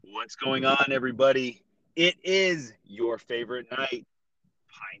What's going on, everybody? It is your favorite night,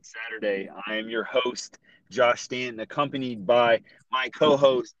 Pint Saturday. I am your host, Josh Stanton, accompanied by my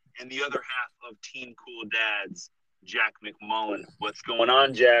co-host and the other half of Team Cool Dads, Jack McMullen. What's going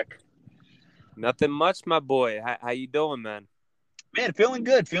on, Jack? Nothing much, my boy. How you doing, man? Man, feeling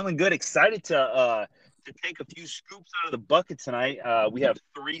good, feeling good. Excited to take a few scoops out of the bucket tonight. We have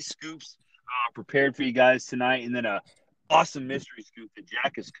three scoops prepared for you guys tonight, and then a awesome mystery scoop that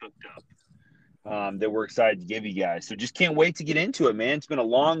Jack has cooked up. That we're excited to give you guys. So just can't wait to get into it, man. It's been a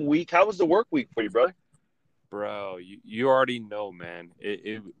long week. How was the work week for you, brother? Bro, you already know, man.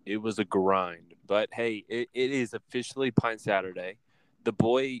 It was a grind. But hey, it is officially Pint Saturday. The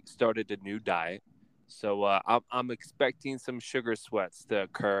boy started a new diet. So I'm expecting some sugar sweats to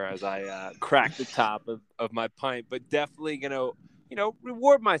occur as I crack the top of my pint, but definitely gonna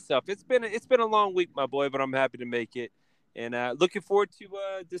reward myself. It's been a long week, my boy, but I'm happy to make it. And looking forward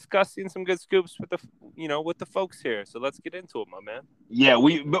to discussing some good scoops with the folks here. So let's get into it, my man. Yeah,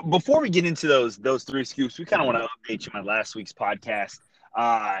 but before we get into those three scoops, we kind of want to update you on last week's podcast.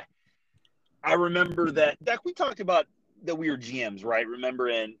 I remember that we talked about that we were GMs, right? Remember,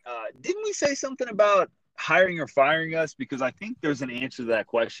 and didn't we say something about hiring or firing us? Because I think there's an answer to that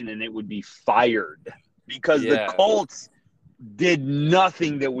question, and it would be fired because the Yeah. Colts did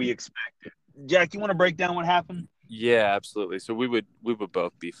nothing that we expected. Jack, you want to break down what happened? Yeah, absolutely. So we would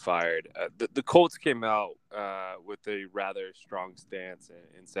both be fired. The Colts came out with a rather strong stance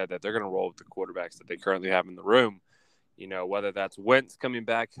and said that they're going to roll with the quarterbacks that they currently have in the room. You know, whether that's Wentz coming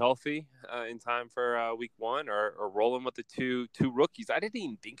back healthy in time for week one or rolling with the two rookies. I didn't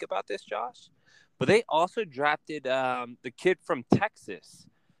even think about this, Josh, but they also drafted the kid from Texas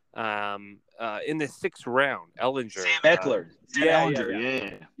in the sixth round, Ellinger. Sam Eckler.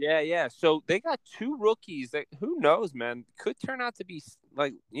 Yeah. Yeah. So they got two rookies that, who knows, man, could turn out to be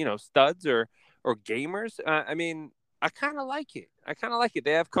like, studs or gamers. I mean, I kind of like it.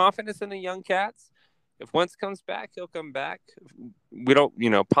 They have confidence in the young cats. If Wentz comes back, he'll come back. We don't,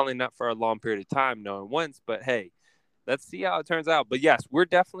 probably not for a long period of time knowing Wentz, but hey, let's see how it turns out. But yes, we're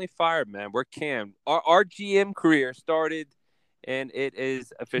definitely fired, man. We're canned. Our GM career started and it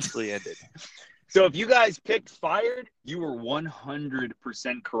is officially ended. So if you guys picked fired, you were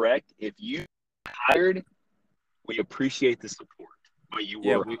 100% correct. If you hired, we appreciate the support, but you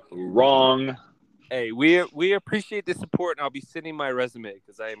were wrong. Hey, we appreciate the support, and I'll be sending my resume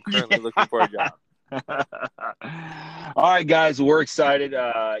because I am currently looking for a job. All right, guys, we're excited.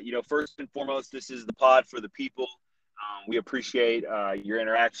 First and foremost, this is the pod for the people. We appreciate your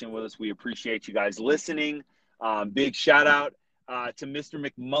interaction with us. We appreciate you guys listening. Big shout out to Mr.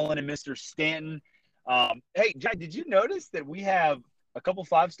 McMullen and Mr. Stanton. Hey, Jack, did you notice that we have a couple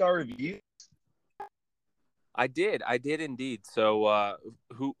 5-star reviews? I did indeed. So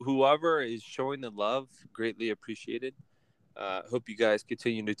whoever is showing the love, greatly appreciated. Hope you guys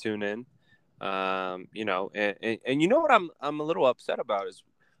continue to tune in. And you know what I'm a little upset about is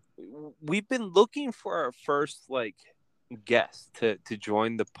we've been looking for our first guest to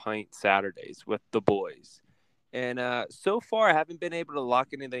join the Pint Saturdays with the boys. And so far, I haven't been able to lock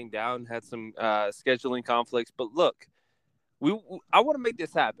anything down. Had some scheduling conflicts, but look, I want to make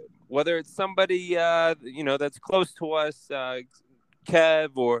this happen. Whether it's somebody that's close to us, Kev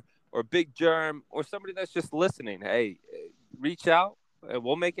or Big Germ, or somebody that's just listening. Hey, reach out. And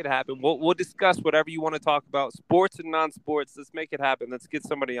we'll make it happen. We'll discuss whatever you want to talk about, sports and non-sports. Let's make it happen. Let's get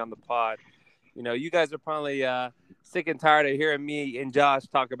somebody on the pod. You guys are probably sick and tired of hearing me and Josh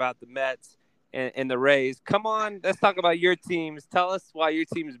talk about the Mets and the Rays. Come on, let's talk about your teams. Tell us why your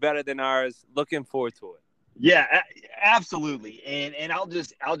team is better than ours. Looking forward to it. Yeah, absolutely. And I'll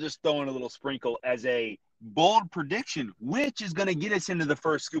just throw in a little sprinkle as a bold prediction, which is going to get us into the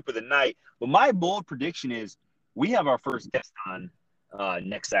first scoop of the night. But my bold prediction is we have our first guest on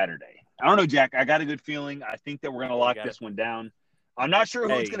next Saturday. I don't know, Jack. I got a good feeling. I think that we're going to lock this one down. I'm not sure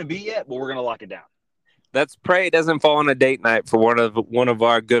who it's going to be yet, but we're going to lock it down. Let's pray it doesn't fall on a date night for one of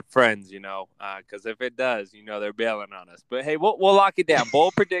our good friends, because if it does, they're bailing on us. But hey, we'll lock it down.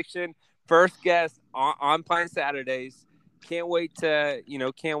 Bold prediction, first guest on Pint Saturdays. Can't wait to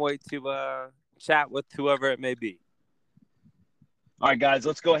chat with whoever it may be. All right, guys,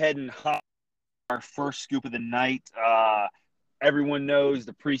 let's go ahead and hop our first scoop of the night. Everyone knows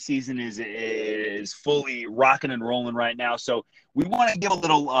the preseason is fully rocking and rolling right now. So we want to give a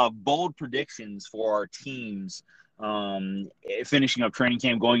little bold predictions for our teams finishing up training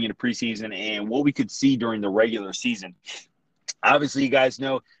camp, going into preseason, and what we could see during the regular season. Obviously, you guys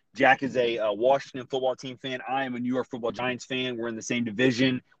know Jack is a Washington football team fan. I am a New York Football Giants fan. We're in the same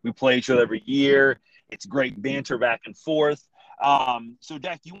division. We play each other every year. It's great banter back and forth. So,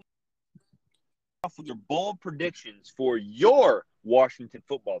 Jack, you off with your bold predictions for your Washington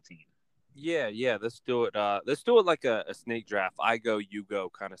football team. Yeah. Let's do it. Let's do it like a snake draft. I go, you go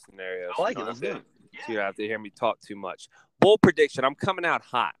kind of scenario. I like it. Let's do it. So you don't have to hear me talk too much. Bold prediction. I'm coming out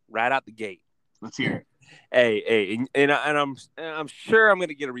hot right out the gate. Let's hear it. Hey, and I'm sure I'm going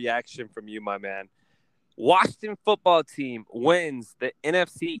to get a reaction from you, my man. Washington football team wins the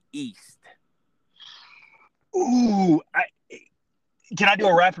NFC East. Ooh, can I do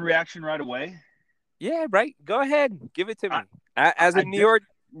a rapid reaction right away? Yeah, right. Go ahead, give it to me. As a New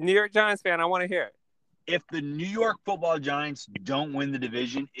York Giants fan, I want to hear it. If the New York Football Giants don't win the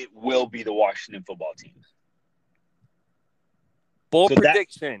division, it will be the Washington football team. Bold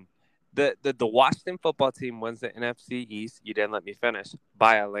prediction. The Washington football team wins the NFC East. You didn't let me finish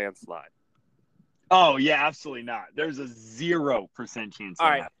by a landslide. Oh, yeah, absolutely not. There's a 0% chance. All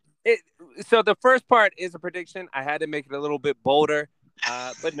right. So the first part is a prediction. I had to make it a little bit bolder,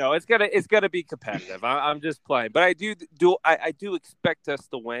 but no, it's gonna be competitive. I'm just playing, but I do expect us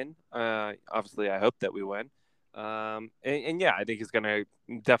to win. Obviously, I hope that we win. And yeah, I think it's gonna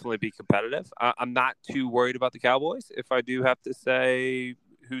definitely be competitive. I'm not too worried about the Cowboys. If I do have to say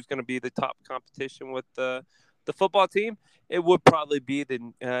who's going to be the top competition with the football team, it would probably be the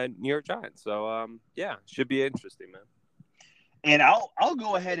New York Giants. So, yeah, should be interesting, man. And I'll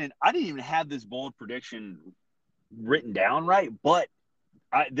go ahead and I didn't even have this bold prediction written down right, but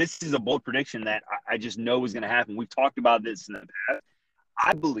this is a bold prediction that I just know is going to happen. We've talked about this in the past.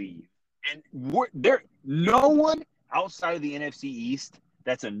 I believe, and no one outside of the NFC East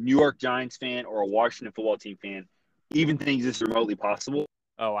that's a New York Giants fan or a Washington football team fan even thinks this is remotely possible.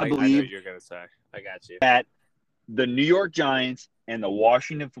 Oh, I know what you're going to say. I got you. That the New York Giants and the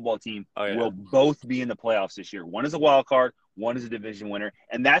Washington football team will both be in the playoffs this year. One is a wild card, one is a division winner.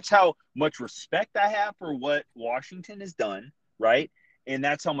 And that's how much respect I have for what Washington has done, right? And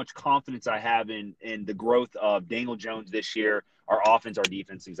that's how much confidence I have in the growth of Daniel Jones this year, our offense, our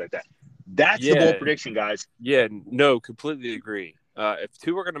defense, things like that. That's the bold prediction, guys. Yeah, no, completely agree. If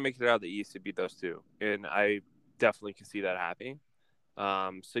two are going to make it out of the East, it'd be those two. And I definitely can see that happening.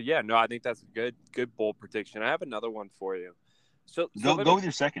 So yeah, no, I think that's a good bold prediction. I have another one for you. So go with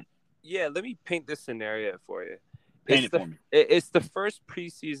your second. Yeah, let me paint this scenario for you. Paint it for me. It's the first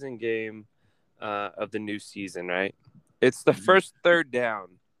preseason game of the new season, right? It's the first third down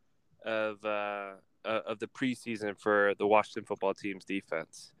of the preseason for the Washington football team's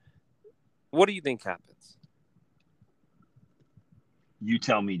defense. What do you think happens? You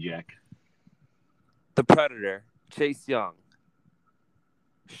tell me, Jack. The Predator, Chase Young,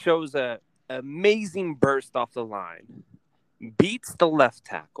 shows an amazing burst off the line, beats the left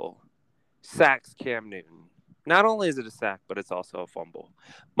tackle, sacks Cam Newton. Not only is it a sack, but it's also a fumble.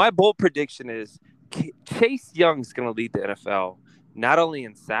 My bold prediction is Chase Young's going to lead the NFL not only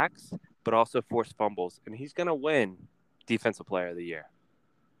in sacks, but also forced fumbles, and he's going to win Defensive Player of the Year.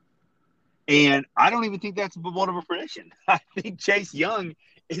 And I don't even think that's bold of a prediction. I think Chase Young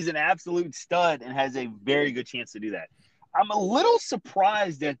is an absolute stud and has a very good chance to do that. I'm a little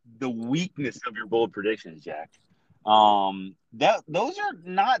surprised at the weakness of your bold predictions, Jack. Those are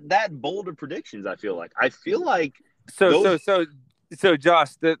not that bold of predictions. I feel like so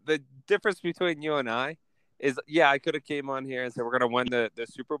Josh, the difference between you and I is, I could have came on here and said we're gonna win the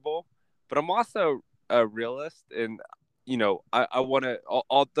Super Bowl, but I'm also a realist, and I want to.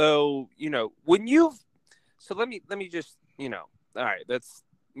 Although when you've let me just all right, that's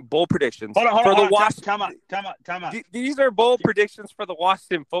bold predictions for the Washington. Time out. These are bold predictions for the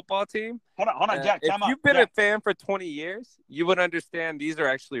Washington football team. Hold on, Jack. If you've been a fan for 20 years, you would understand these are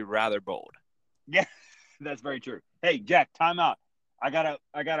actually rather bold. Yeah, that's very true. Hey, Jack, time out. I got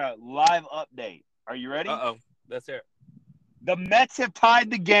a live update. Are you ready? Uh-oh. That's it. The Mets have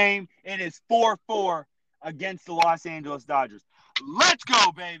tied the game. It is 4-4 against the Los Angeles Dodgers. Let's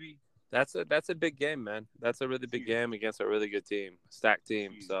go, baby. That's a big game, man. That's a really big game against a really good team, stacked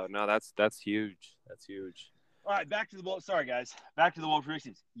team. So no, that's huge. That's huge. All right, back to the bold. Sorry, guys. Back to the bold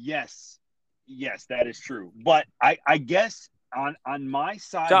predictions. Yes, that is true. But I guess on my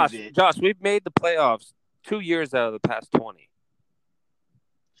side of it, Josh, we've made the playoffs 2 years out of the past 20.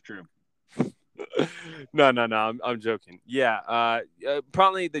 It's true. No, I'm joking. Yeah,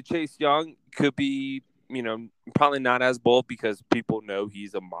 probably the Chase Young could be. Probably not as bold because people know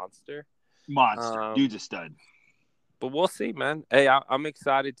he's a monster. Dude's a stud. But we'll see, man. Hey, I'm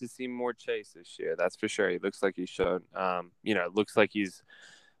excited to see more Chase this year. That's for sure. He looks like he's shown. It looks like he's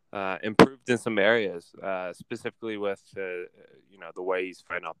improved in some areas, specifically with the way he's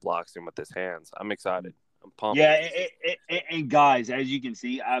fighting off blocks and with his hands. I'm excited. I'm pumped. Yeah, and guys, as you can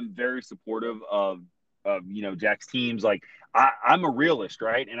see, I'm very supportive of Jack's teams. Like I'm a realist,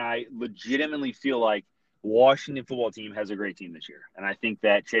 right? And I legitimately feel like Washington football team has a great team this year, and I think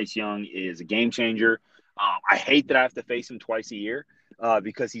that Chase Young is a game changer. I hate that I have to face him twice a year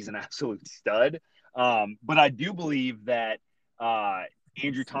because he's an absolute stud. But I do believe that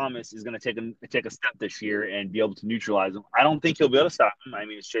Andrew Thomas is going to take a step this year and be able to neutralize him. I don't think he'll be able to stop him. I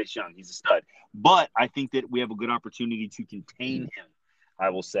mean, it's Chase Young; he's a stud. But I think that we have a good opportunity to contain him. I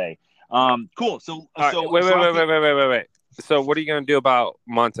will say. Cool. So, All right, so, wait, so wait, I wait, think wait, wait, wait, wait, wait. So what are you gonna do about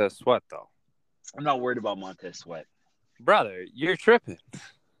Montez Sweat though, I'm not worried about Montez Sweat. brother? You're tripping.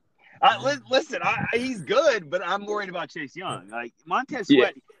 Listen, he's good, but I'm worried about Chase Young. Like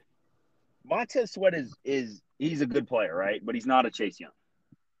Yeah. Montez Sweat is he's a good player, right? But he's not a Chase Young.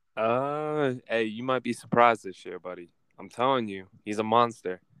 Hey, you might be surprised this year, buddy. I'm telling you, he's a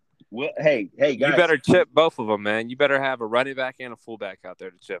monster. Well, hey, You guys, better chip both of them, man. You better have a running back and a fullback out there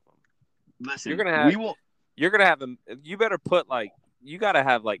to chip them. listen, You're gonna have. we will. You're gonna have them. You better put like. You gotta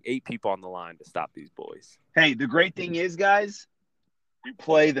have like 8 people on the line to stop these boys. Hey, the great thing is, guys, we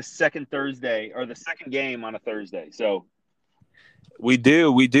play the second Thursday or the second game on a Thursday. So We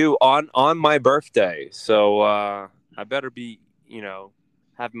do on my birthday. So I better be,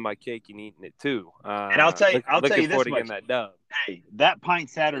 having my cake and eating it too. and I'll tell Looking you this forward to much. getting that dub. Hey, that pint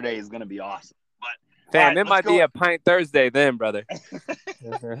Saturday is going to be awesome. But all Fam, right, it let's might go. be a pint Thursday then, brother.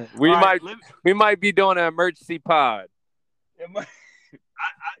 All right, We might be doing an emergency pod.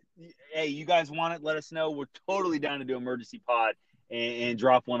 hey, you guys want it? Let us know. We're totally down to do emergency pod and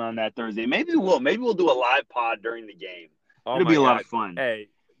drop one on that Thursday. Maybe we'll do a live pod during the game. Oh It'll be my a lot God. of fun. Hey,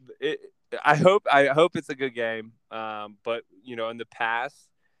 I hope it's a good game. But in the past,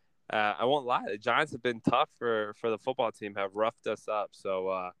 I won't lie, the Giants have been tough for the football team, have roughed us up.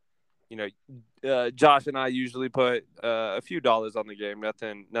 So Josh and I usually put a few dollars on the game,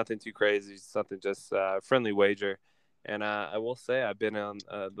 nothing too crazy, something just friendly wager. And I will say I've been on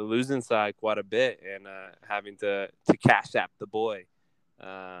the losing side quite a bit, and having to cash app the boy.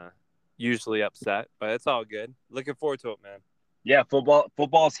 Usually upset, but it's all good. Looking forward to it, man. Yeah,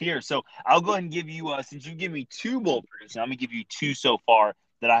 football's here. So I'll go ahead and give you since you give me 2 bold predictions, I'm gonna give you 2 so far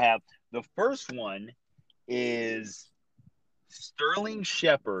that I have. The first one is Sterling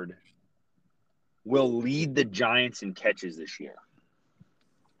Shepard will lead the Giants in catches this year.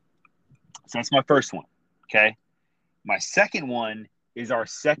 So that's my first one. Okay. My second one is our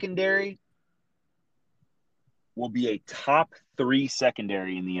secondary will be a top 3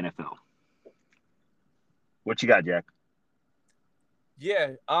 secondary in the NFL. What you got, Jack?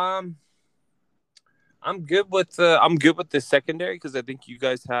 Yeah, I'm good with the secondary because I think you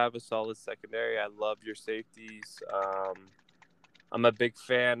guys have a solid secondary. I love your safeties. I'm a big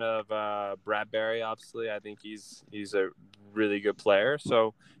fan of Bradbury. Obviously, I think he's a really good player.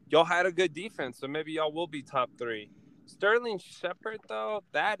 So y'all had a good defense. So maybe y'all will be top 3. Sterling Shepard, though,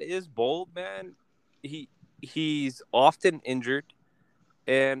 that is bold, man. He's often injured,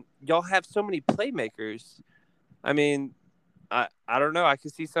 and y'all have so many playmakers. I mean, I don't know. I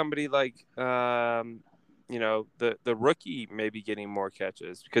could see somebody like the rookie maybe getting more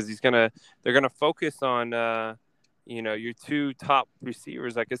catches because they're gonna focus on your 2 top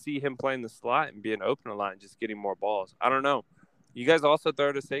receivers. I could see him playing the slot and being open a lot and just getting more balls. I don't know. You guys also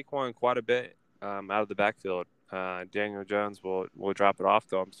throw to Saquon quite a bit out of the backfield. Daniel Jones will drop it off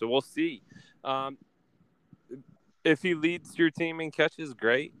to him, so we'll see. If he leads your team in catches,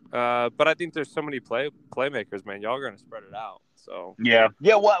 great. But I think there's so many playmakers, man. Y'all are going to spread it out. So yeah.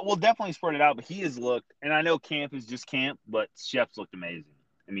 Well, we'll definitely spread it out. But he has looked, and I know camp is just camp, but Shep's looked amazing.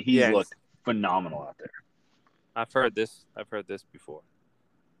 I mean, he's looked phenomenal out there. I've heard this before.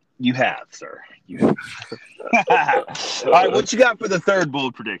 You have, sir. You have. All right, what you got for the third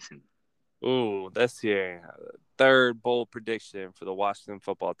bold prediction? Ooh, let's hear. Third bold prediction for the Washington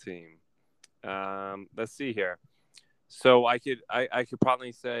football team. Let's see here. So I could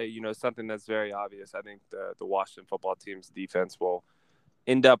probably say, something that's very obvious. I think the Washington football team's defense will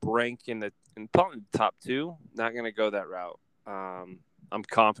end up ranked in probably the top 2. Not going to go that route. I'm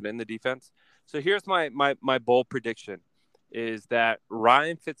confident in the defense. So here's my bold prediction is that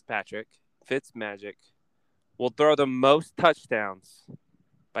Ryan Fitzmagic will throw the most touchdowns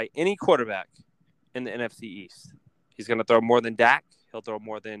by any quarterback in the NFC East. He's going to throw more than Dak. He'll throw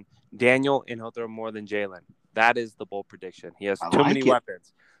more than Daniel, and he'll throw more than Jalen. That is the bold prediction. He has too many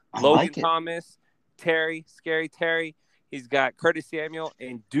weapons. Logan Thomas, Scary Terry. He's got Curtis Samuel,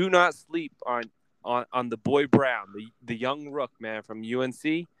 and do not sleep on the boy Brown, the young rook, man, from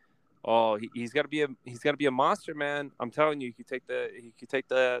UNC. Oh, he's got to be a monster, man. I'm telling you, he could take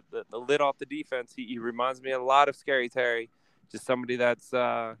the lid off the defense. He reminds me a lot of Scary Terry, just somebody that's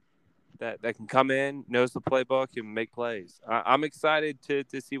that can come in, knows the playbook, and make plays. I'm excited to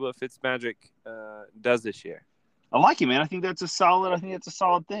see what Fitzmagic does this year. I like it, man. I think that's a solid thing.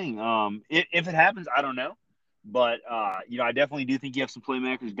 If it happens, I don't know. But I definitely do think you have some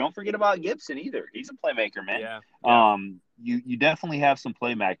playmakers. Don't forget about Gibson either. He's a playmaker, man. Yeah. You definitely have some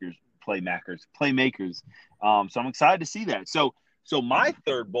playmakers. So I'm excited to see that. So my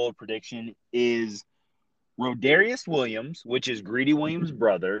third bold prediction is Rodarius Williams, which is Greedy Williams'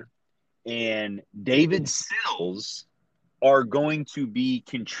 brother, and David Sills are going to be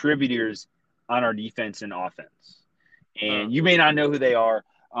contributors on our defense and offense. And you may not know who they are,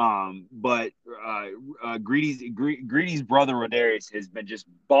 but Greedy's brother Rodarius has been just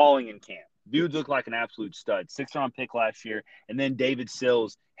balling in camp. Dude looked like an absolute stud. 6th-round pick last year, and then David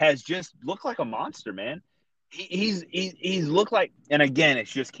Sills has just looked like a monster, man. He's looked like, and again,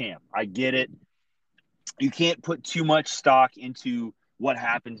 it's just camp. I get it. You can't put too much stock into what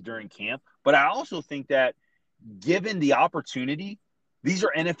happens during camp, but I also think that given the opportunity, these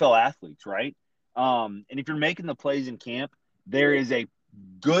are NFL athletes, right? And if you're making the plays in camp, there is a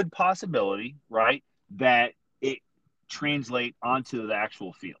good possibility, right, that it translate onto the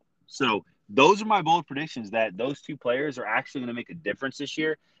actual field. So those are my bold predictions, that those two players are actually going to make a difference this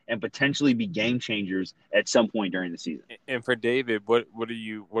year and potentially be game changers at some point during the season. And for David, what are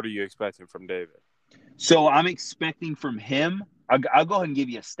you expecting from David? So I'm expecting from him, I'll go ahead and give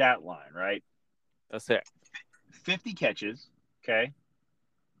you a stat line, right? That's it. 50 catches, okay?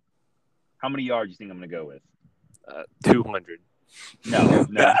 How many yards do you think I'm going to go with? 200. No.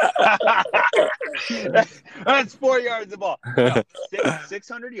 That's 4 yards a ball. No,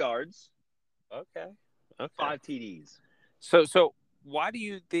 600 yards. Okay. 5 TDs. So why do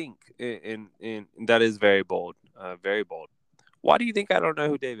you think, in that is very bold, very bold. Why do you think I don't know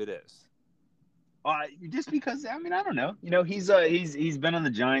who David is? Just because, I don't know. He's been on the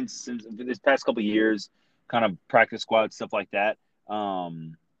Giants since this past couple of years, kind of practice squad, stuff like that.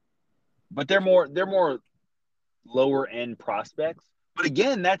 But they're more lower end prospects. But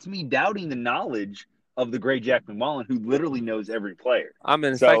again, that's me doubting the knowledge of the great Jack McMullen, who literally knows every player. I'm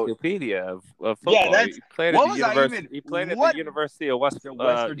an encyclopedia of football. Yeah, he played at the University of West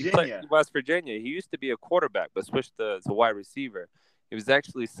Virginia. West Virginia. He used to be a quarterback, but switched to wide receiver. He was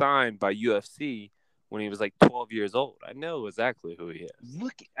actually signed by UFC when he was like 12 years old. I know exactly who he is.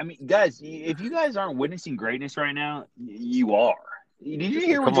 Look, guys, if you guys aren't witnessing greatness right now, you are. Did you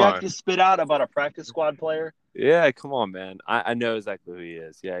hear what Jack just spit out about a practice squad player? Yeah, come on, man. I know exactly who he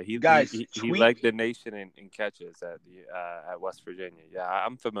is. Yeah, he led the nation in catches at West Virginia. Yeah,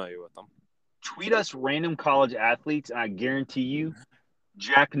 I'm familiar with him. Tweet us random college athletes, and I guarantee you,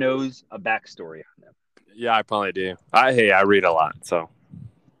 Jack knows a backstory on them. Yeah, I probably do. I read a lot, so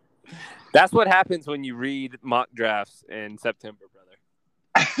that's what happens when you read mock drafts in September, brother.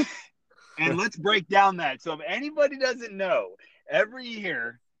 And let's break down that. So if anybody doesn't know, every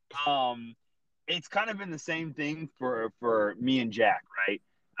year, it's kind of been the same thing for me and Jack, right?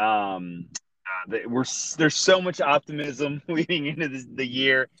 There's so much optimism leading into the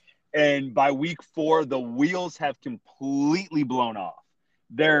year, and by week 4, the wheels have completely blown off.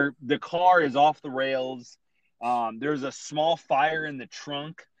 The car is off the rails. There's a small fire in the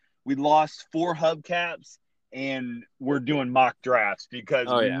trunk. We lost 4 hubcaps, and we're doing mock drafts because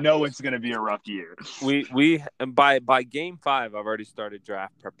we know it's going to be a rough year. We by game 5, I've already started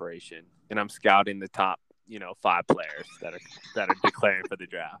draft preparation, and I'm scouting the top 5 players that are declaring for the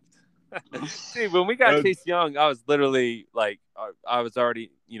draft. Dude, when we got Chase Young, I was literally like, I was already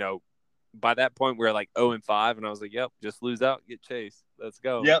by that point we were like 0-5, and I was like, yep, just lose out, get Chase, let's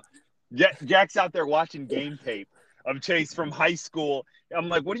go. Yep. Jack's out there watching game tape of Chase from high school. I'm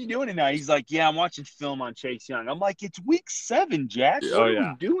like, what are you doing tonight? He's like, yeah, I'm watching film on Chase Young. I'm like, it's week 7, Jack. What are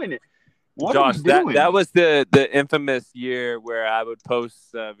you doing it? Josh, that was the infamous year where I would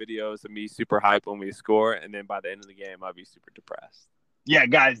post videos of me super hype when we score, and then by the end of the game, I'd be super depressed. Yeah,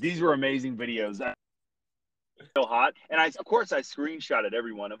 guys, these were amazing videos. So hot, and I screenshotted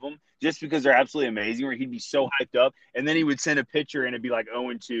every one of them just because they're absolutely amazing. Where he'd be so hyped up, and then he would send a picture, and it'd be like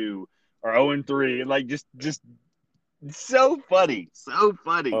 0-2 or 0-3, and like just so funny.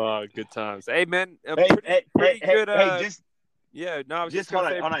 Oh, good times. Hey, man, pretty good.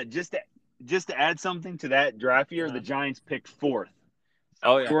 Just to add something to that draft year, the Giants picked 4th.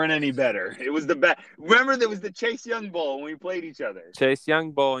 We weren't any better. It was the best. Remember, there was the Chase Young Bowl when we played each other. Chase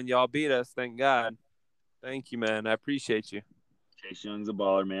Young Bowl, and y'all beat us. Thank God. Thank you, man. I appreciate you. Chase Young's a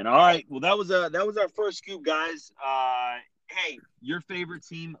baller, man. All right. Well, that was our first scoop, guys. Hey, your favorite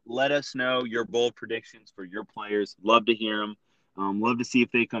team, let us know your bold predictions for your players. Love to hear them. Love to see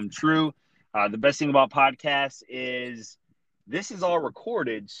if they come true. The best thing about podcasts is this is all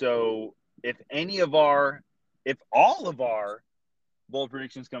recorded, so if all of our bold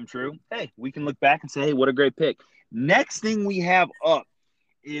predictions come true, hey, we can look back and say, hey, what a great pick. Next thing we have up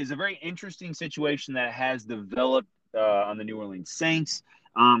is a very interesting situation that has developed on the New Orleans Saints.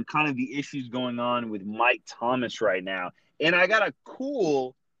 Kind of the issues going on with Mike Thomas right now. And I got a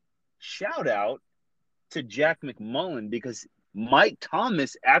cool shout out to Jack McMullen because Mike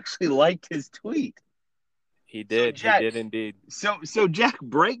Thomas actually liked his tweet. He did. So Jack, he did indeed. So Jack,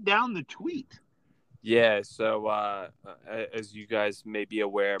 break down the tweet. Yeah. So as you guys may be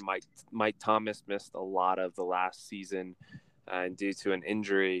aware, Mike Thomas missed a lot of the last season due to an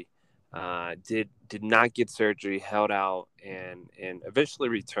injury. Did not get surgery, held out, and eventually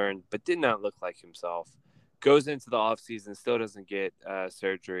returned, but did not look like himself. Goes into the offseason, still doesn't get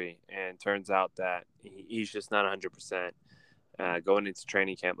surgery, and turns out that he's just not 100%. Going into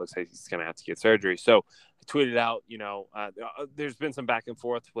training camp, looks like he's going to have to get surgery. So I tweeted out, there's been some back and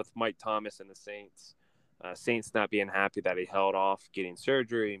forth with Mike Thomas and the Saints. Saints not being happy that he held off getting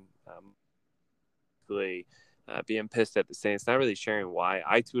surgery. Being pissed at the Saints, not really sharing why.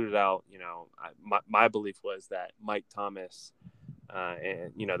 I tweeted out, my belief was that Mike Thomas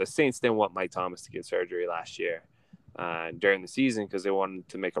and the Saints didn't want Mike Thomas to get surgery last year during the season because they wanted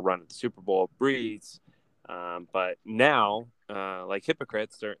to make a run at the Super Bowl. Breeze, but now, like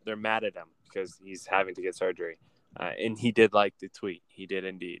hypocrites, they're mad at him because he's having to get surgery. And he did like the tweet. He did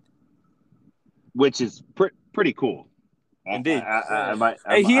indeed, which is pretty cool. Indeed.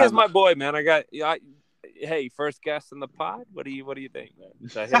 He is my boy, man. Hey, first guest in the pod. What do you think, man?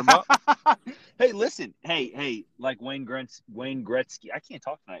 Should I hit him up? Hey, listen. Hey, like Wayne Gretzky. I can't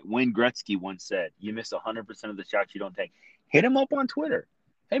talk tonight. Wayne Gretzky once said, "You miss 100% of the shots you don't take." Hit him up on Twitter.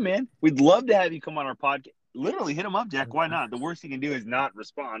 Hey, man, we'd love to have you come on our podcast. Literally, hit him up, Jack. Why not? The worst he can do is not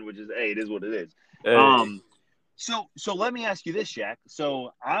respond, which is, hey, it is what it is. Hey. So let me ask you this, Jack.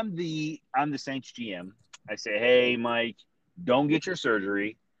 So I'm the Saints GM. I say, hey, Mike, don't get your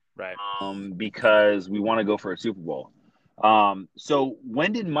surgery. Right. Because we want to go for a Super Bowl. So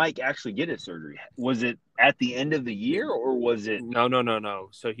when did Mike actually get his surgery? Was it at the end of the year or was it? No.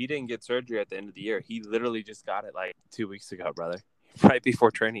 So he didn't get surgery at the end of the year. He literally just got it like 2 weeks ago, brother. Right before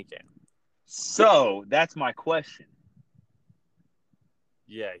training camp. So that's my question.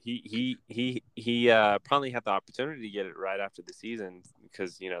 Yeah, he probably had the opportunity to get it right after the season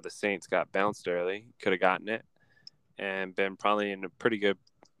because, the Saints got bounced early. Could have gotten it and been probably in a pretty good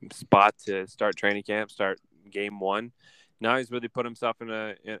spot to start training camp, start game one. Now he's really put himself in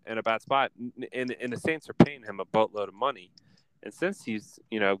a bad spot, and the Saints are paying him a boatload of money. And since he's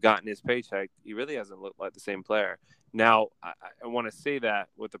gotten his paycheck, he really hasn't looked like the same player. Now I want to say that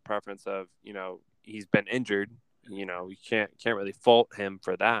with the preference of he's been injured. You can't really fault him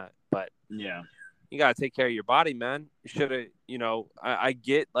for that, but yeah, you gotta take care of your body, man. You should have, I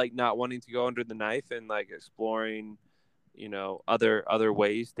get like not wanting to go under the knife and like exploring other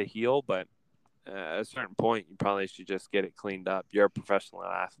ways to heal, but at a certain point you probably should just get it cleaned up. You're a professional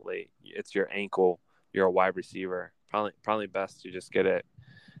athlete. It's your ankle. You're a wide receiver. Probably best to just get it,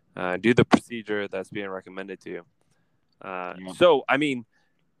 do the procedure that's being recommended to you. So I mean,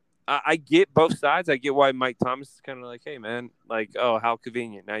 I get both sides. I get why Mike Thomas is kind of like, hey man, like, oh, how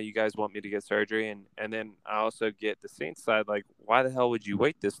convenient. Now you guys want me to get surgery. And then I also get the Saints side. Like, why the hell would you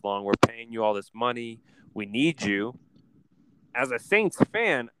wait this long? We're paying you all this money. We need you. As a Saints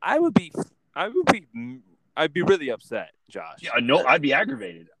fan, I'd be really upset, Josh. Yeah, no, I'd be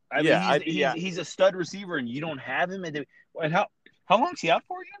aggravated. He's a stud receiver, and you don't have him. And how long is he out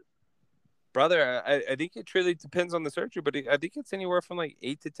for again? Brother, I think it truly depends on the surgery, but I think it's anywhere from like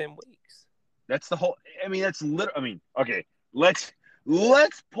 8 to 10 weeks. That's the whole. I mean, that's literally. I mean, okay, let's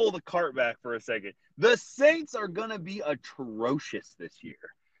pull the cart back for a second. The Saints are gonna be atrocious this year.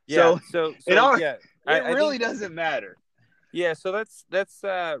 Yeah, so it really doesn't matter. Yeah, so let's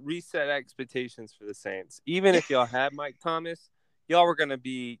reset expectations for the Saints. Even if y'all had Mike Thomas, y'all were going to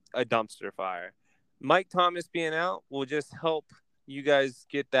be a dumpster fire. Mike Thomas being out will just help you guys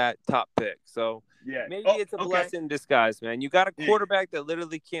get that top pick. So maybe it's a blessing in disguise, man. You got a quarterback that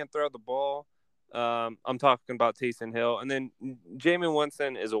literally can't throw the ball. I'm talking about Taysom Hill. And then Jameis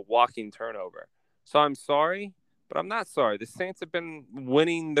Winston is a walking turnover. So I'm sorry, but I'm not sorry. The Saints have been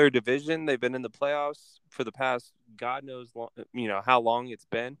winning their division. They've been in the playoffs for the past God knows long, how long it's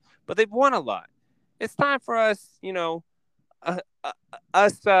been, but they've won a lot. It's time for us,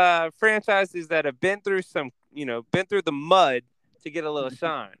 franchises that have been through been through the mud to get a little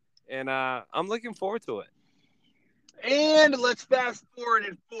shine. And I'm looking forward to it. And let's fast forward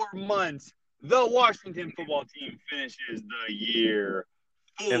in 4 months. The Washington football team finishes the year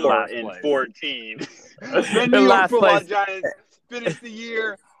 4-14. The New York Football Giants finish the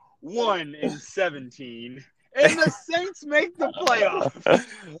year 1-17, and the Saints make the playoffs.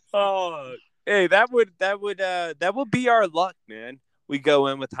 Oh, hey, that would be our luck, man. We go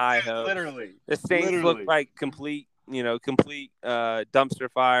in with high hopes. Literally, The Saints look like complete dumpster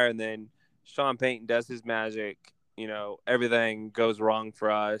fire, and then Sean Payton does his magic. Everything goes wrong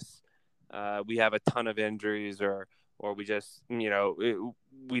for us. We have a ton of injuries, or we just,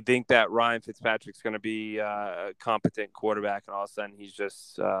 we think that Ryan Fitzpatrick's going to be a competent quarterback, and all of a sudden he's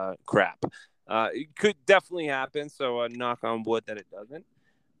just crap. It could definitely happen, so knock on wood that it doesn't.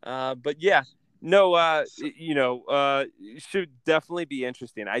 But yeah, no, it should definitely be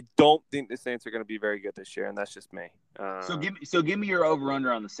interesting. I don't think the Saints are going to be very good this year, and that's just me. So give me your over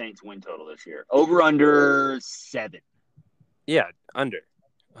under on the Saints win total this year. Over under 7. Yeah, under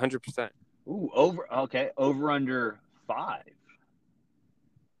 100%. Ooh, over under 5.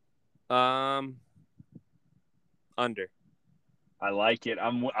 Under. I like it.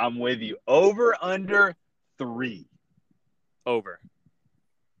 I'm with you. Over under 3. Over.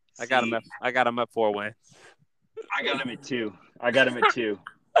 I got him at 4 wins. I got him at 2.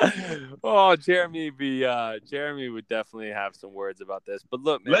 Oh, Jeremy would definitely have some words about this. But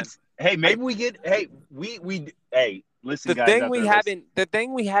look, man. Listen, guys. The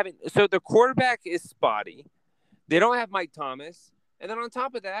thing we haven't. So the quarterback is spotty. They don't have Mike Thomas, and then on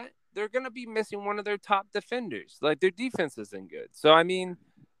top of that, they're going to be missing one of their top defenders. Like, their defense isn't good. So I mean,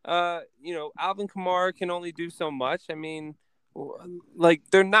 Alvin Kamara can only do so much. I mean, like,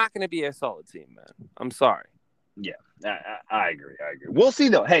 they're not going to be a solid team, man. I'm sorry. Yeah, I agree. We'll see,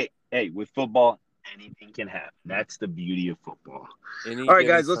 though. Hey, with football, anything can happen. That's the beauty of football. All right,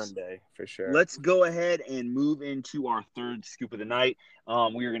 guys, Sunday, for sure. Let's go ahead and move into our third scoop of the night.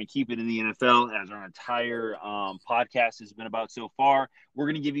 We are going to keep it in the NFL, as our entire podcast has been about so far. We're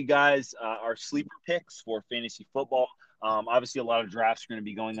going to give you guys our sleeper picks for fantasy football. Obviously, a lot of drafts are going to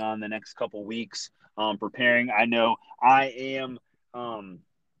be going on the next couple weeks. Preparing. I know I am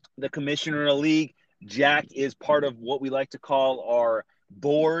the commissioner of the league. Jack is part of what we like to call our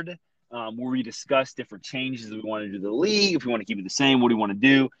board, where we discuss different changes that we want to do to the league. If we want to keep it the same, what do we want to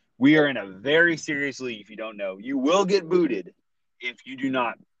do? We are in a very serious league. If you don't know, you will get booted if you do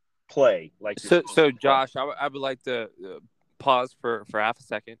not play like so. So, Josh, I would like to pause for half a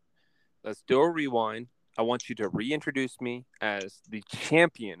second. Let's do a rewind. I want you to reintroduce me as the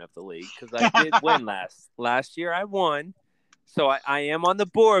champion of the league, because I did win last year. I won, so I am on the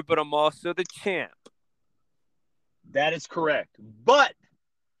board, but I'm also the champ. That is correct, but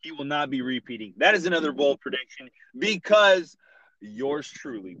he will not be repeating. That is another bold prediction, because yours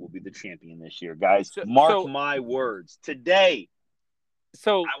truly will be the champion this year, guys. Mark my words. Today,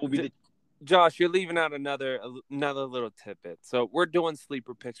 I will be Josh, you're leaving out another little tidbit. So we're doing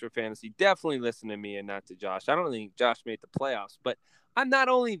sleeper picks for fantasy. Definitely listen to me and not to Josh. I don't think Josh made the playoffs, but I'm not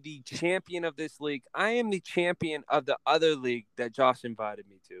only the champion of this league, I am the champion of the other league that Josh invited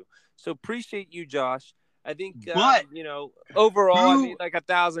me to. So appreciate you, Josh. I think, overall, I made like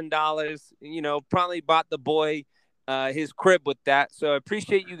 $1,000, probably bought the boy his crib with that. So I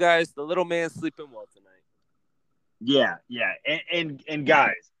appreciate you guys. The little man sleeping well tonight. Yeah. And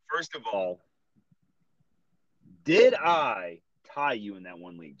guys, first of all, did I tie you in that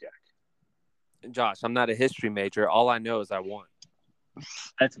one league, Jack? Josh, I'm not a history major. All I know is I won.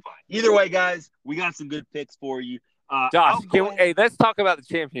 That's fine. Either way, guys, we got some good picks for you. Josh, let's talk about the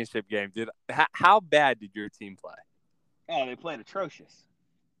championship game, dude. How bad did your team play? Oh, they played atrocious.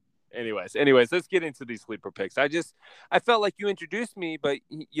 Anyways, let's get into these sleeper picks. I felt like you introduced me, but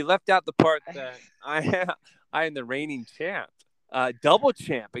you left out the part that I am the reigning champ, double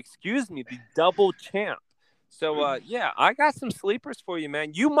champ. Excuse me, the double champ. So I got some sleepers for you,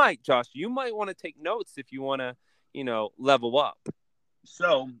 man. Josh, you might want to take notes if you want to, level up.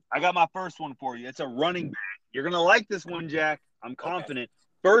 So I got my first one for you. It's a running back. You're going to like this one, Jack. I'm confident. Okay.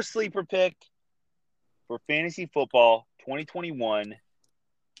 First sleeper pick for fantasy football 2021,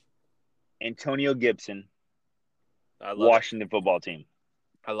 Antonio Gibson, Washington football team.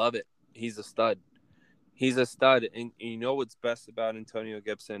 I love it. He's a stud. And you know what's best about Antonio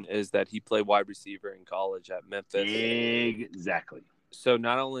Gibson is that he played wide receiver in college at Memphis. Exactly. So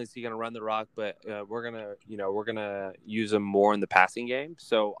not only is he going to run the rock, but we're gonna use him more in the passing game.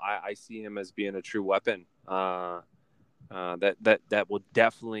 So I see him as being a true weapon. That will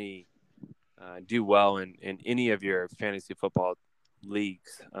definitely do well in any of your fantasy football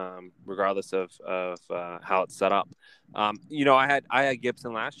leagues, regardless of how it's set up. I had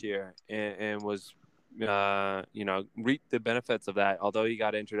Gibson last year and was reaped the benefits of that. Although he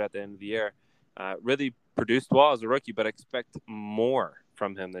got injured at the end of the year, really produced well as a rookie, but expect more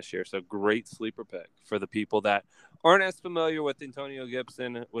from him this year. So great sleeper pick for the people that aren't as familiar with Antonio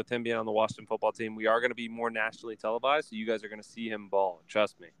Gibson, with him being on the Washington football team, we are going to be more nationally televised, so you guys are going to see him ball.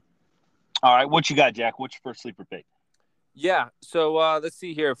 Trust me. All right, what you got, Jack? What's your first sleeper pick? Yeah, so let's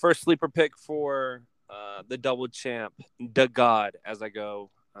see here. First sleeper pick for the double champ, the God, as I go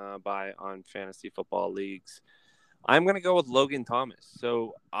by on fantasy football leagues. I'm going to go with Logan Thomas.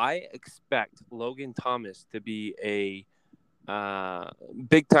 So I expect Logan Thomas to be a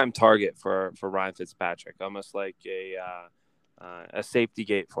big time target for Ryan Fitzpatrick, almost like a safety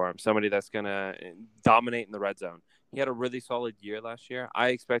gate for him, somebody that's going to dominate in the red zone. He had a really solid year last year. I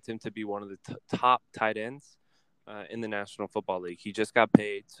expect him to be one of the top tight ends in the National Football League. He just got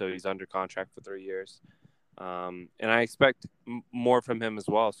paid, so he's under contract for 3 years. And I expect more from him as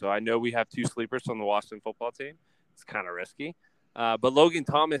well. So I know we have 2 sleepers on the Washington football team. It's kind of risky. But Logan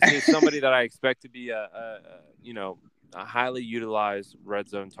Thomas is somebody that I expect to be a highly utilized red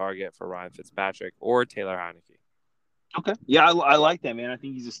zone target for Ryan Fitzpatrick or Taylor Heineke. Okay. Yeah, I like that, man. I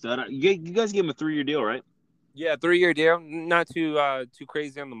think he's a stud. You guys gave him a 3-year deal, right? Yeah, 3-year deal. Not too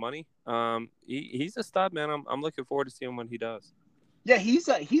crazy on the money. He's a stud, man. I'm looking forward to seeing what he does. Yeah, he's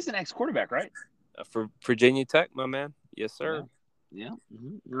an ex-quarterback, right? For Virginia Tech, my man. Yes, sir. Yeah.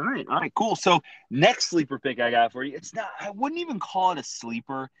 Mm-hmm. All right, cool. So next sleeper pick I got for you. It's not. I wouldn't even call it a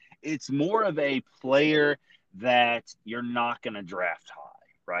sleeper. It's more of a player that you're not going to draft high,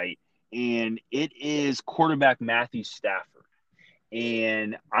 right? And it is quarterback Matthew Stafford.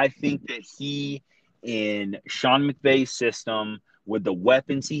 And I think that he, in Sean McVay's system, with the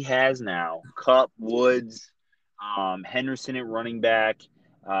weapons he has now, Kupp, Woods, Henderson at running back,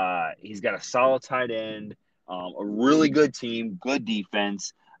 he's got a solid tight end, a really good team, good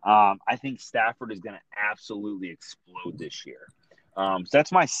defense. I think Stafford is going to absolutely explode this year. So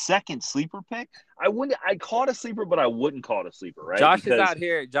that's my second sleeper pick. I'd call it a sleeper, but I wouldn't call it a sleeper, right? Josh is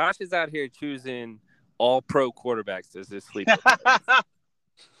out here choosing all pro quarterbacks as his sleeper pick.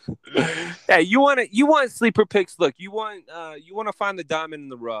 Yeah, you want sleeper picks. Look, you want to find the diamond in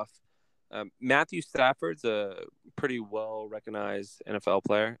the rough. Matthew Stafford's a pretty well recognized NFL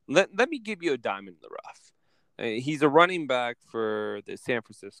player. Let me give you a diamond in the rough. He's a running back for the San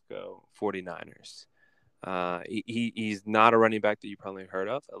Francisco 49ers. He's not a running back that you probably heard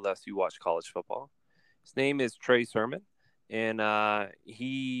of unless you watch college football. His name is Trey Sermon, and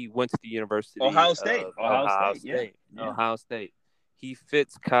he went to the University Ohio State. Yeah. Ohio State. He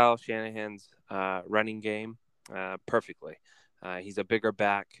fits Kyle Shanahan's running game perfectly. He's a bigger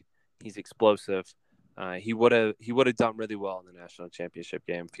back. He's explosive. He would have done really well in the national championship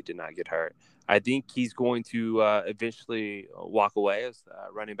game if he did not get hurt. I think he's going to eventually walk away as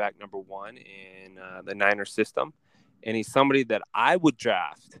running back number 1 in the Niners system, and he's somebody that I would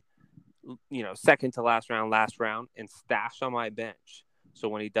draft, second to last round, and stash on my bench. So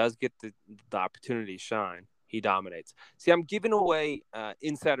when he does get the opportunity to shine, he dominates. See, I'm giving away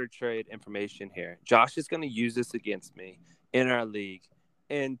insider trade information here. Josh is going to use this against me in our league.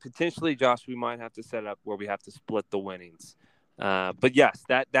 And potentially, Josh, we might have to set up where we have to split the winnings. But yes,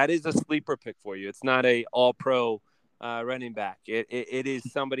 that is a sleeper pick for you. It's not a all-pro running back. It is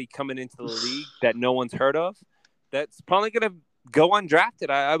somebody coming into the league that no one's heard of. That's probably going to go undrafted.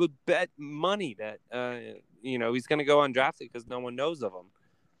 I would bet money that he's going to go undrafted because no one knows of him,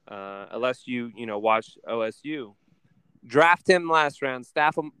 unless you watch OSU. Draft him last round.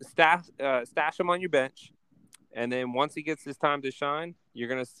 Stash him on your bench. And then once he gets his time to shine, you're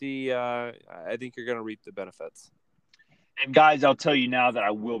going to see, I think you're going to reap the benefits. And guys, I'll tell you now that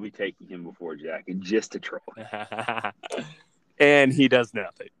I will be taking him before Jack, and just to troll. And he does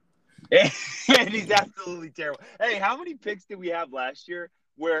nothing. And he's absolutely terrible. Hey, how many picks did we have last year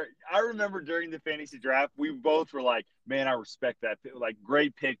where I remember during the fantasy draft, we both were like, man, I respect that. Like,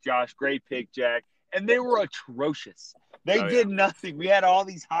 great pick, Josh. Great pick, Jack. And they were atrocious. They did nothing. We had all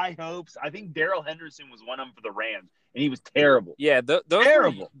these high hopes. I think Darrell Henderson was one of them for the Rams, and he was terrible. Yeah,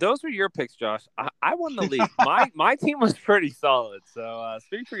 those were your picks, Josh. I won the league. My team was pretty solid. So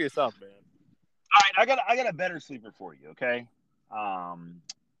speak for yourself, man. All right, I got a better sleeper for you. Okay, by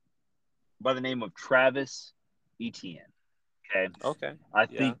the name of Travis Etienne. Okay. I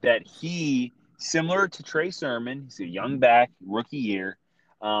think that he, similar to Trey Sermon, he's a young back, rookie year.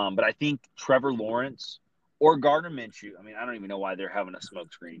 But I think Trevor Lawrence or Gardner Minshew, I mean, I don't even know why they're having a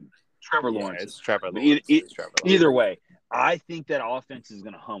smoke screen. Trevor Lawrence. It's Trevor Lawrence. Either way, I think that offense is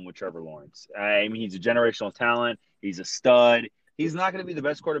going to hum with Trevor Lawrence. I mean, he's a generational talent. He's a stud. He's not going to be the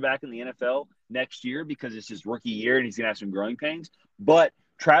best quarterback in the NFL next year because it's his rookie year and he's going to have some growing pains. But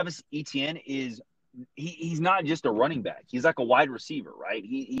Travis Etienne he's not just a running back. He's like a wide receiver, right?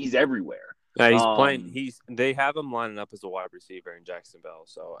 He's everywhere. Yeah, he's playing. They have him lining up as a wide receiver in Jacksonville.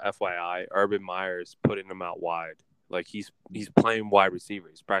 So FYI, Urban Meyer's putting him out wide. Like he's playing wide receiver.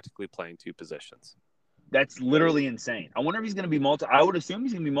 He's practically playing two positions. That's literally insane. I wonder if he's going to be I would assume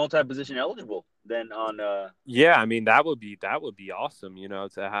he's going to be multi-position eligible then on. Yeah, I mean that would be awesome. To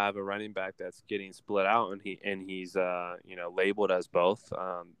have a running back that's getting split out and he's labeled as both.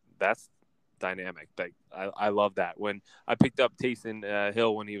 That's dynamic. Like I love that. When I picked up Taysom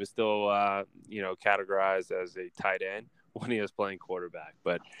Hill when he was still categorized as a tight end when he was playing quarterback.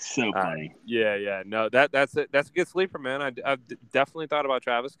 But so funny. Yeah. No, that's a good sleeper, man. I've definitely thought about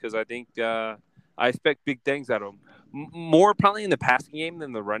Travis because I think I expect big things out of him. More probably in the passing game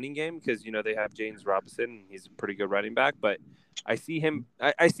than the running game because they have James Robinson and he's a pretty good running back. But I see him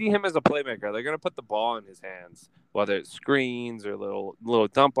as a playmaker. They're gonna put the ball in his hands, whether it's screens or little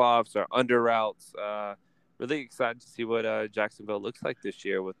dump offs or under routes. Really excited to see what Jacksonville looks like this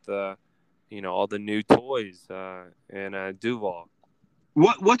year with all the new toys and Duval.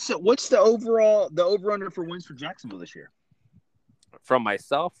 What's the over under for wins for Jacksonville this year? From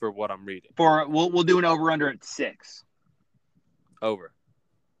myself or what I'm reading? We'll do an over under at 6. Over.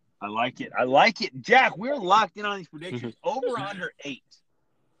 I like it. Jack, we're locked in on these predictions. Over under 8.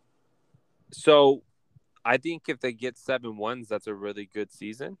 So I think if they get 7 wins, that's a really good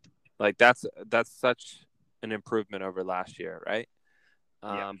season. Like that's such an improvement over last year, right?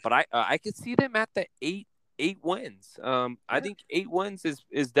 Yeah. But I could see them at the 8 wins. I think 8 wins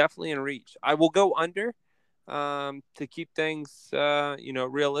is definitely in reach. I will go under to keep things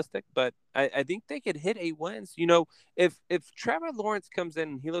realistic, but I think they could hit 8 wins. If Trevor Lawrence comes in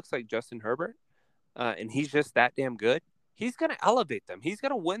and he looks like Justin Herbert, and he's just that damn good, he's gonna elevate them. He's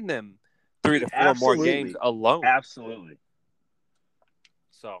gonna win them 3 to 4 more games alone. Absolutely.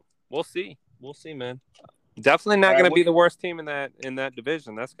 So we'll see, man. Definitely not going to be the worst team in that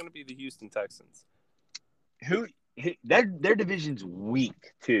division. That's going to be the Houston Texans. Their division's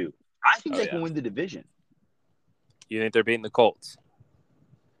weak too. I think they can win the division. You think they're beating the Colts?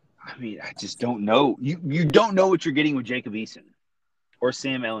 I mean, I just don't know. You don't know what you're getting with Jacob Eason or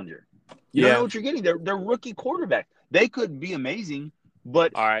Sam Ehlinger. You don't know what you're getting. They're rookie quarterback. They could be amazing,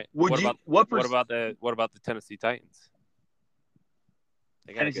 but all right. What about the Tennessee Titans?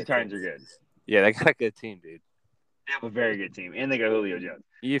 Tennessee Titans are good. Yeah, they got a good team, dude. They have a very good team, and they got Julio Jones.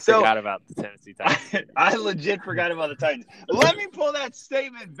 You forgot about the Tennessee Titans. I legit forgot about the Titans. Let me pull that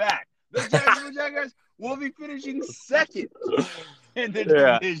statement back. The Jacksonville Jaguars will be finishing second in the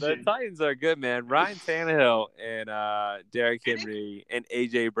division. The Titans are good, man. Ryan Tannehill and Derrick Henry and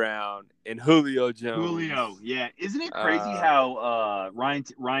A.J. Brown and Julio Jones. Yeah. Isn't it crazy how Ryan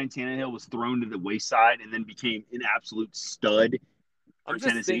Tannehill was thrown to the wayside and then became an absolute stud? I'm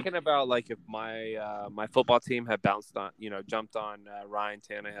just thinking about like if my football team had jumped on Ryan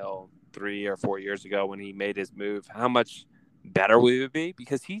Tannehill 3 or 4 years ago when he made his move, how much better we would be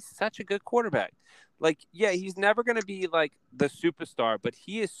because he's such a good quarterback. Like, yeah, he's never going to be like the superstar, but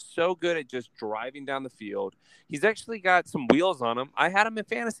he is so good at just driving down the field. He's actually got some wheels on him. I had him in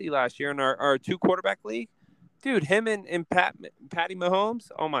fantasy last year in our 2 quarterback league. Dude, him and Patty Mahomes,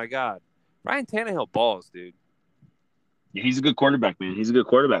 oh my God. Ryan Tannehill balls, dude. Yeah, he's a good quarterback, man. He's a good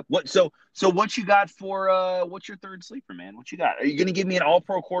quarterback. So what you got for what's your third sleeper, man? What you got? Are you gonna give me an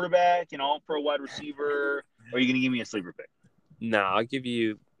all-pro quarterback, an all-pro wide receiver, or are you gonna give me a sleeper pick? No,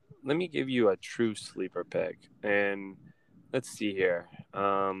 let me give you a true sleeper pick. And let's see here.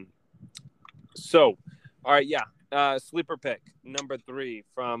 So all right, yeah. Sleeper pick number 3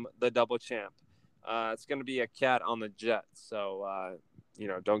 from the double champ. It's gonna be a cat on the Jets. So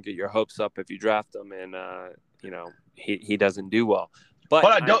don't get your hopes up if you draft him and he doesn't do well. But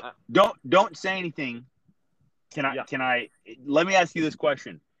hold on, don't say anything. Can I let me ask you this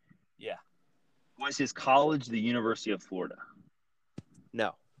question? Yeah. Was his college the University of Florida?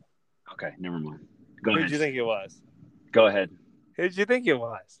 No. Okay, never mind. Go ahead. Who'd you think it was? Go ahead. Who'd you think it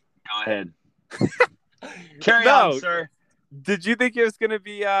was? Go ahead. Carry on, sir. Did you think it was going to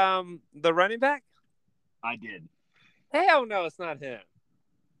be the running back? I did. Hell no, it's not him.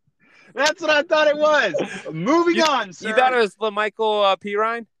 That's what I thought it was. Moving on, sir. You thought it was LaMichael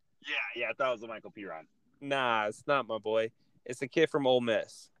Pirine? Yeah, I thought it was LaMichael Pirine. Nah, it's not, my boy. It's a kid from Ole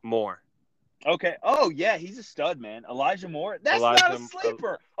Miss, Moore. Okay. Oh, yeah, he's a stud, man. Elijah Moore. That's not a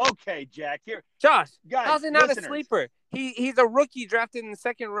sleeper. Okay, Jack. Here. Josh, guys, how's it not a sleeper? He's a rookie drafted in the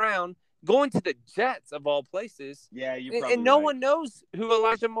 2nd round, going to the Jets, of all places. Yeah, you're probably And no one knows who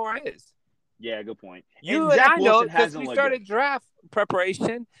Elijah Moore is. Yeah, good point. You and I know because we started draft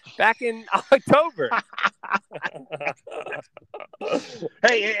preparation back in October.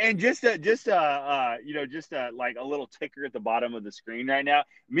 Hey, and just like a little ticker at the bottom of the screen right now.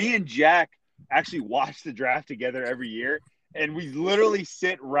 Me and Jack actually watch the draft together every year, and we literally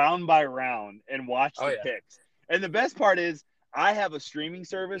sit round by round and watch the picks. And the best part is I have a streaming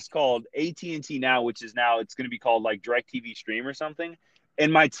service called AT&T Now, which is now it's going to be called like DirecTV Stream or something.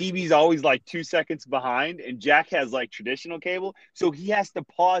 And my TV's always like 2 seconds behind, and Jack has like traditional cable, so he has to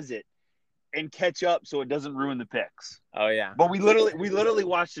pause it and catch up so it doesn't ruin the picks. Oh yeah. But we literally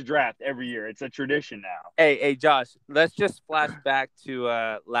watch the draft every year. It's a tradition now. Hey, Josh. Let's just flash back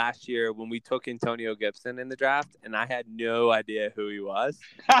to last year when we took Antonio Gibson in the draft, and I had no idea who he was.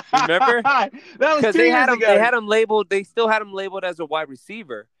 Remember? That was Because 2 they years had him. ago. They had him labeled. They still had him labeled as a wide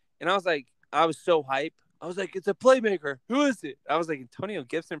receiver, and I was like, I was so hype. I was like, it's a playmaker. Who is it? I was like, Antonio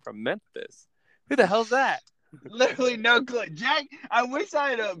Gibson from Memphis. Who the hell's that? Literally no clue. Jack, I wish I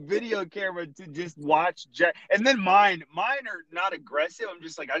had a video camera to just watch Jack. And then mine are not aggressive. I'm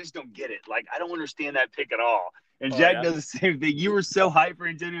just like, I just don't get it. Like, I don't understand that pick at all. And Jack does the same thing. You were so hyped for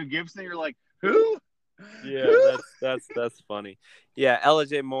Antonio Gibson. You're like, who? Yeah, Who? that's funny. Yeah,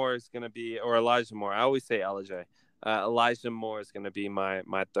 Elijah Moore is gonna be, or Elijah Moore. I always say Elijah. Elijah Moore is gonna be my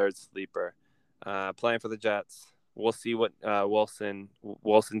third sleeper. Playing for the Jets. We'll see what Wilson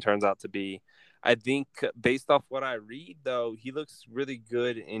turns out to be. I think based off what I read, though, he looks really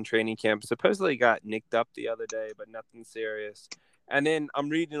good in training camp. Supposedly got nicked up the other day, but nothing serious. And then I'm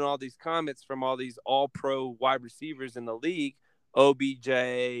reading all these comments from all these all-pro wide receivers in the league,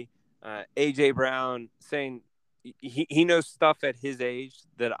 OBJ, AJ Brown, saying he knows stuff at his age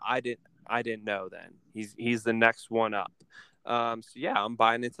that I didn't know. Then he's the next one up. So yeah, I'm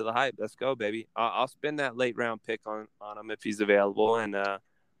buying into the hype. Let's go, baby. I'll spend that late round pick on him if he's available, and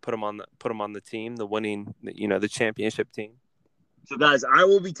put him on the team, the winning, the championship team. So guys, I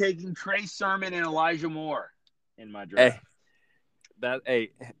will be taking Trey Sermon and Elijah Moore in my draft.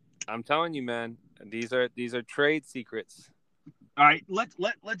 I'm telling you, man, these are trade secrets. All right, let's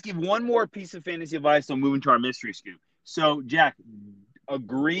give one more piece of fantasy advice. So moving to our mystery scoop. So Jack,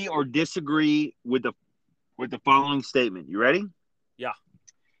 agree or disagree with the following statement. You ready? Yeah.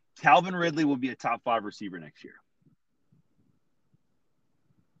 Calvin Ridley will be a top 5 receiver next year.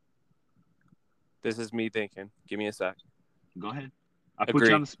 This is me thinking. Give me a sec. Go ahead. I put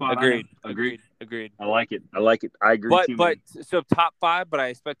you on the spot. Agreed. I like it. I agree too. But so top 5, but I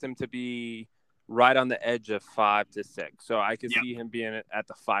expect him to be right on the edge of 5 to 6. So I could see him being at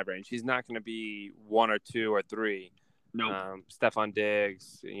the 5 range. He's not going to be 1 or 2 or 3. No. Stephon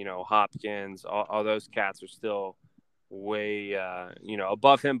Diggs, Hopkins, all those cats are still way,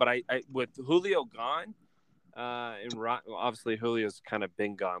 above him. But I with Julio gone, and obviously Julio's kind of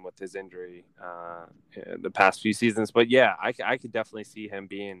been gone with his injury the past few seasons. But yeah, I could definitely see him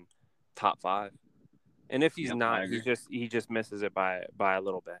being top 5. And if he's not, he just misses it by a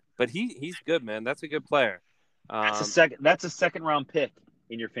little bit. But he's good, man. That's a good player. That's a second round pick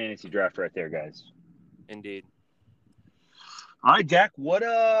in your fantasy draft right there, guys. Indeed. All right, Jack. What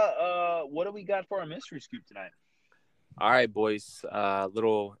do we got for our mystery scoop tonight? All right, boys,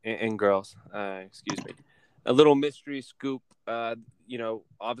 little and girls. Excuse me. A little mystery scoop.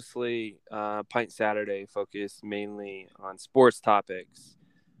 Obviously, Pint Saturday focused mainly on sports topics,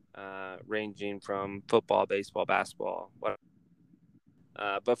 ranging from football, baseball, basketball.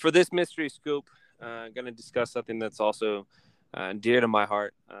 But for this mystery scoop, I'm going to discuss something that's also dear to my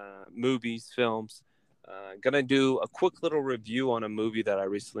heart: movies, films. Going to do a quick little review on a movie that I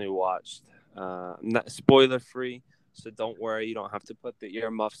recently watched. Not spoiler free, so don't worry. You don't have to put the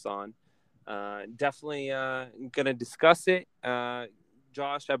earmuffs on. Definitely going to discuss it.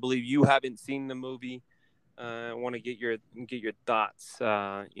 Josh, I believe you haven't seen the movie. I want to get your thoughts,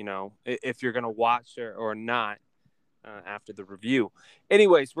 if you're going to watch or not after the review.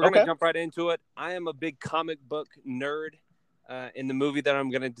 Anyways, we're going to jump right into it. I am a big comic book nerd. And the movie that I'm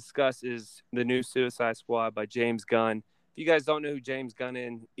going to discuss is the new Suicide Squad by James Gunn. If you guys don't know who James Gunn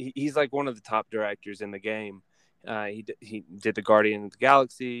is, he's like one of the top directors in the game. He did the Guardian of the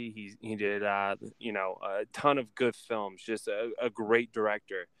Galaxy. He did a ton of good films. Just a great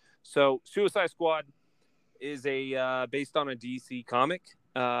director. So Suicide Squad is based on a DC comic,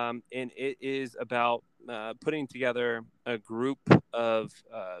 and it is about putting together a group of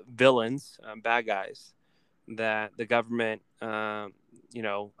villains, bad guys, that the government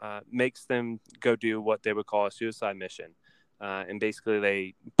makes them go do what they would call a suicide mission. And basically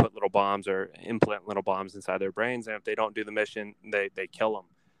they put little bombs or implant little bombs inside their brains. And if they don't do the mission, they kill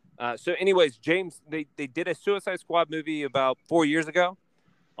them. So anyways, James, they did a Suicide Squad movie about 4 years ago.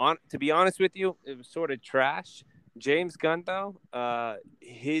 To be honest with you, it was sort of trash. James Gunn, though,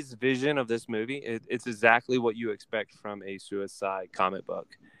 his vision of this movie, it's exactly what you expect from a suicide comic book.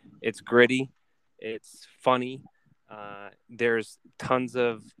 It's gritty. It's funny. There's tons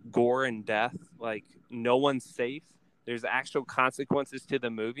of gore and death. Like, no one's safe. There's actual consequences to the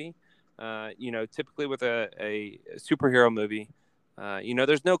movie. Typically with a superhero movie,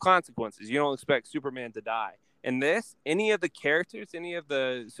 there's no consequences. You don't expect Superman to die. In this, any of the characters, any of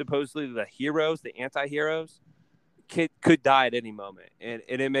the supposedly the heroes, the anti-heroes, could die at any moment. And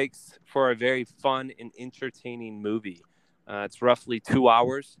it makes for a very fun and entertaining movie. It's roughly 2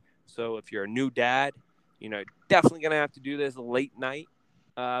 hours. So if you're a new dad, definitely going to have to do this late night.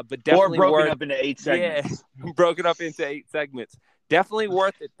 But definitely broken up into 8 segments. Yeah, broken up into 8 segments. Definitely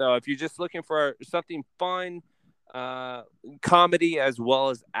worth it, though, if you're just looking for something fun, comedy as well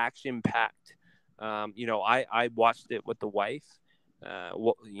as action-packed. I watched it with the wife,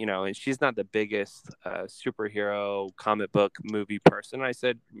 and she's not the biggest superhero comic book movie person. I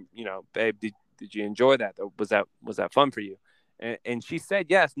said, babe, did you enjoy that? Was that fun for you? And she said,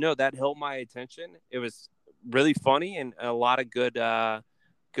 yes. No, that held my attention. It was really funny and a lot of good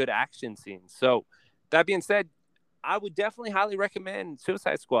action scenes. So that being said, I would definitely highly recommend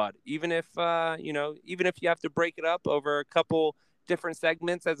Suicide Squad, even if you have to break it up over a couple different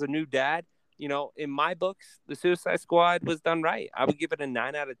segments as a new dad. In my books, the Suicide Squad was done right. I would give it a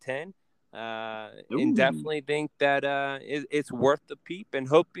 9 out of 10. And definitely think that it's worth the peep, and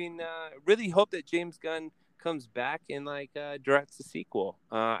really hope that James Gunn comes back and directs a sequel.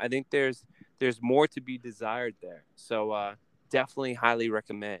 I think there's more to be desired there. So definitely highly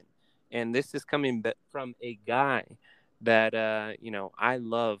recommend. And this is coming from a guy that, I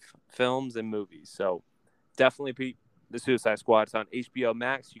love films and movies. So definitely peep the Suicide Squad. It's on HBO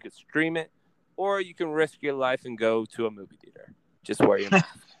Max. You could stream it, or you can risk your life and go to a movie theater. Just wear your mask.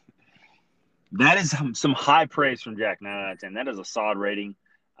 That is some high praise from Jack. 9 out of 10. That is a solid rating.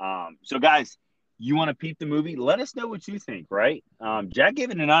 So, guys, you want to peep the movie? Let us know what you think, right? Jack gave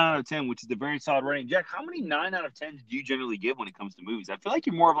it a 9 out of 10, which is a very solid rating. Jack, how many 9 out of 10s do you generally give when it comes to movies? I feel like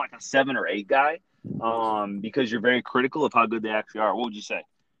you're more of like a 7 or 8 guy because you're very critical of how good they actually are. What would you say?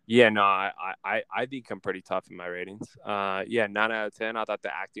 Yeah, no, I think I'm pretty tough in my ratings. 9 out of 10. I thought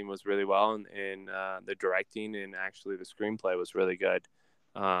the acting was really well, and the directing and actually the screenplay was really good.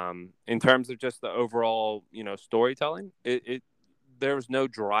 In terms of just the overall, storytelling, there was no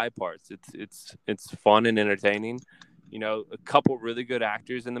dry parts. It's fun and entertaining. A couple really good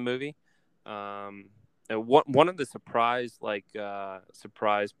actors in the movie. And one of the surprise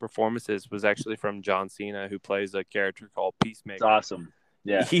performances was actually from John Cena, who plays a character called Peacemaker. It's awesome.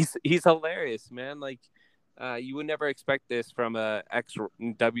 Yeah, he's hilarious, man. You would never expect this from a ex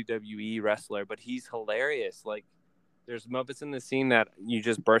WWE wrestler, but he's hilarious. There's moments in the scene that you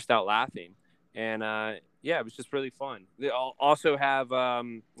just burst out laughing, and it was just really fun. They also have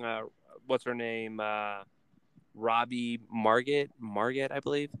what's her name, Robbie Marget, I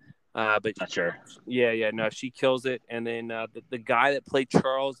believe. But not sure. No, she kills it. And then the guy that played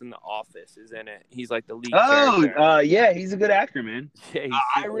Charles in The Office is in it. He's like the lead character. He's a good actor, man. Yeah,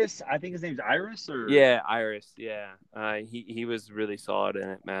 Iris. I think his name's Iris. Iris. Yeah, he was really solid in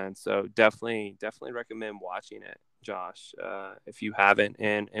it, man. So definitely recommend watching it, Josh, if you haven't,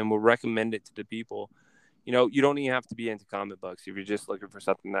 and we'll recommend it to the people. You don't even have to be into comic books. If you're just looking for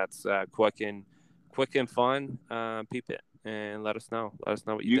something that's quick and fun, peep it. And let us know. Let us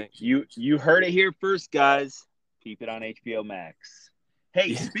know what you think. You heard it here first, guys. Peep it on HBO Max.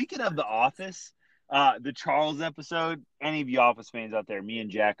 Hey, Speaking of The Office, the Charles episode, any of you Office fans out there, me and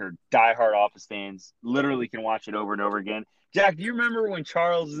Jack are diehard Office fans. Literally can watch it over and over again. Jack, do you remember when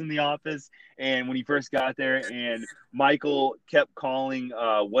Charles was in the office and when he first got there and Michael kept calling,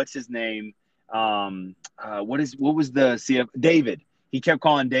 what's his name? What was the CF? David. He kept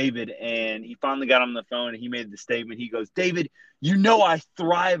calling David, and he finally got on the phone, and he made the statement. He goes, "David, I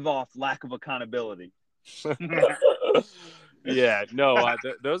thrive off lack of accountability." Those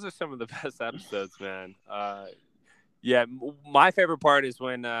are some of the best episodes, man. My favorite part is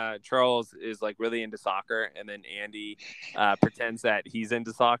when Charles is really into soccer, and then Andy pretends that he's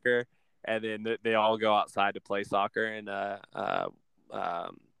into soccer, and then they all go outside to play soccer, and they're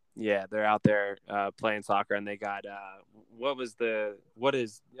out there playing soccer, and they got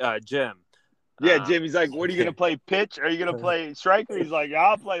Jim. Yeah, Jim. He's like, "What are you gonna play? Pitch? Are you gonna play striker?" He's like,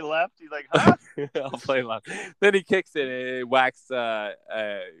 "I'll play left." He's like, "Huh?" I'll play left. Then he kicks it, and it whacks the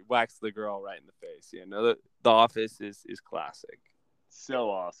girl right in the face. The Office is classic.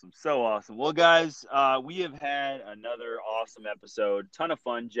 So awesome. Well, guys, we have had another awesome episode. Ton of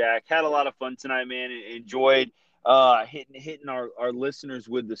fun, Jack. Had a lot of fun tonight, man. Enjoyed hitting our listeners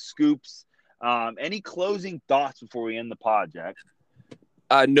with the scoops. Any closing thoughts before we end the pod, Jack?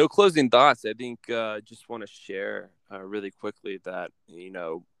 No closing thoughts. I think just want to share really quickly that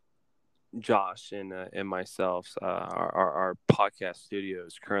Josh and myself, our podcast studio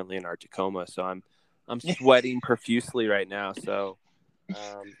is currently in our Tacoma, so I'm sweating profusely right now. So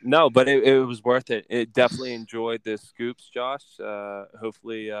No, but it was worth it. It definitely enjoyed the scoops, Josh.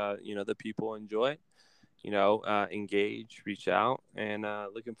 Hopefully, the people enjoy it. Engage, reach out, and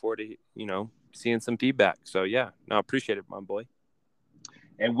looking forward to seeing some feedback. So yeah, no, appreciate it, my boy.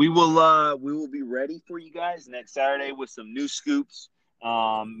 And we will be ready for you guys next Saturday with some new scoops.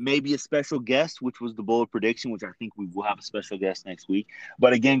 Maybe a special guest, which was the bold prediction, which I think we will have a special guest next week.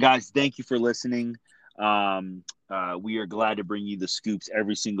 But again, guys, thank you for listening. We are glad to bring you the scoops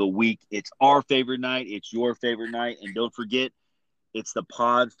every single week. It's our favorite night. It's your favorite night. And don't forget, it's the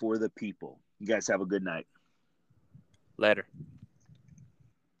pod for the people. You guys have a good night. Later.